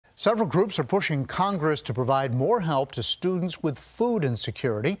Several groups are pushing Congress to provide more help to students with food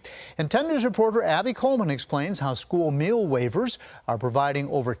insecurity. And 10 News reporter Abby Coleman explains how school meal waivers are providing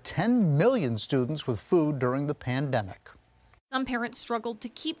over 10 million students with food during the pandemic. Some parents struggled to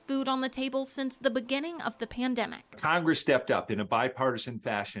keep food on the table since the beginning of the pandemic. Congress stepped up in a bipartisan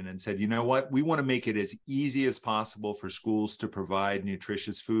fashion and said, you know what, we want to make it as easy as possible for schools to provide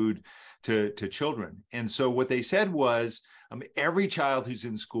nutritious food to children. And so what they said was every child who's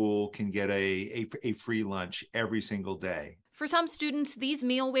in school can get a free lunch every single day. For some students, these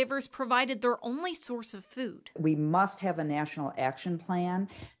meal waivers provided their only source of food. We must have a national action plan.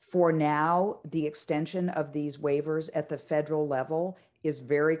 For now, the extension of these waivers at the federal level is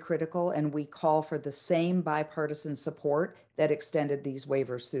very critical, and we call for the same bipartisan support that extended these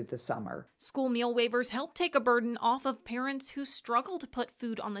waivers through the summer. School meal waivers help take a burden off of parents who struggle to put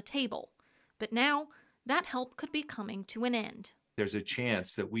food on the table. But now, that help could be coming to an end. There's a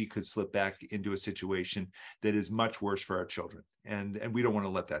chance that we could slip back into a situation that is much worse for our children, and we don't want to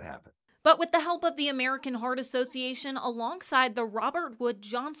let that happen. But with the help of the American Heart Association alongside the Robert Wood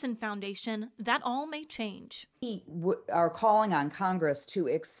Johnson Foundation, that all may change. We are calling on Congress to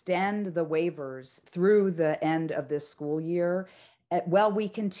extend the waivers through the end of this school year while we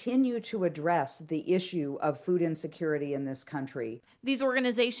continue to address the issue of food insecurity in this country. These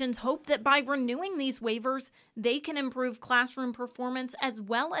organizations hope that by renewing these waivers, they can improve classroom performance as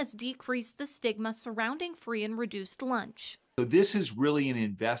well as decrease the stigma surrounding free and reduced lunch. So this is really an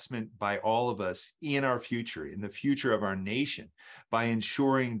investment by all of us in our future, in the future of our nation, by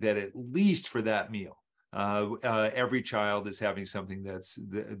ensuring that at least for that meal, every child is having something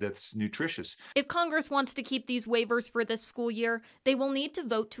that's nutritious. If Congress wants to keep these waivers for this school year, they will need to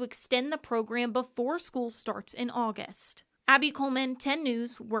vote to extend the program before school starts in August. Abby Coleman, 10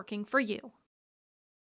 News, working for you.